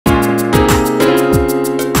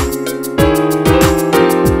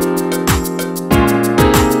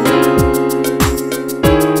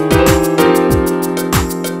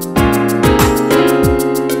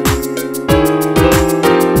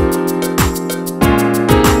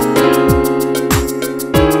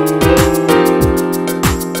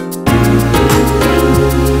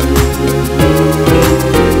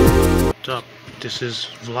This is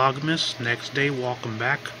Vlogmas, next day, welcome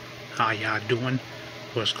back. How y'all doing?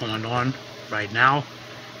 What's going on right now?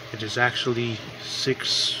 It is actually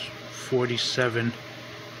 6:47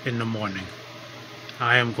 in the morning.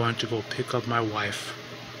 I am going to go pick up my wife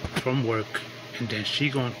from work, and then she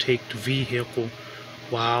gonna take the vehicle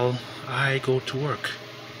while I go to work.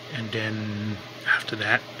 And then after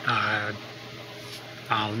that, I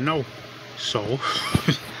don't know. So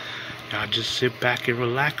y'all just sit back and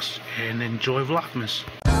relax and enjoy Vlogmas.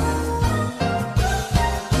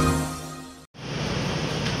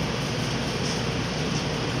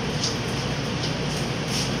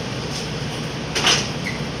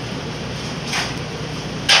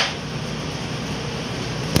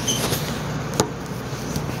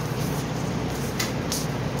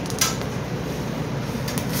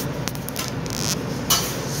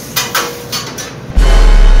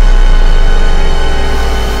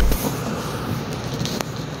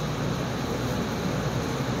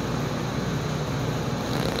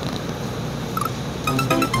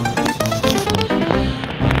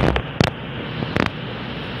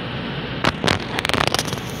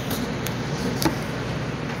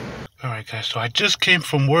 Alright guys, so I just came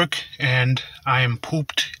from work and I am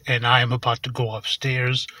pooped and I am about to go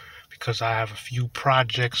upstairs because I have a few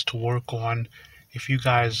projects to work on. If you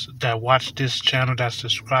guys that watch this channel, that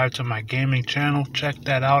subscribe to my gaming channel, check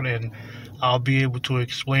that out and I'll be able to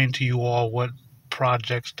explain to you all what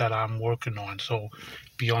projects that I'm working on. So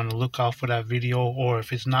be on the lookout for that video, or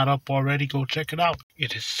if it's not up already, go check it out.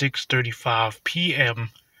 It is 6:35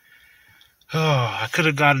 p.m. Oh, I could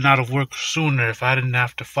have gotten out of work sooner if I didn't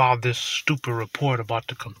have to file this stupid report about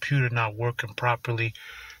the computer not working properly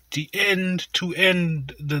to end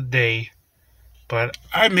the day. But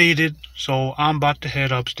I made it, so I'm about to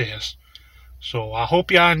head upstairs. So I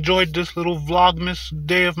hope y'all enjoyed this little Vlogmas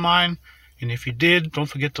day of mine. And if you did, don't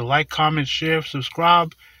forget to like, comment, share,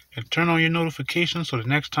 subscribe, and turn on your notifications so the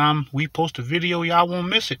next time we post a video, y'all won't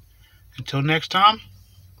miss it. Until next time,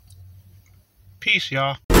 peace,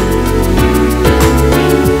 y'all.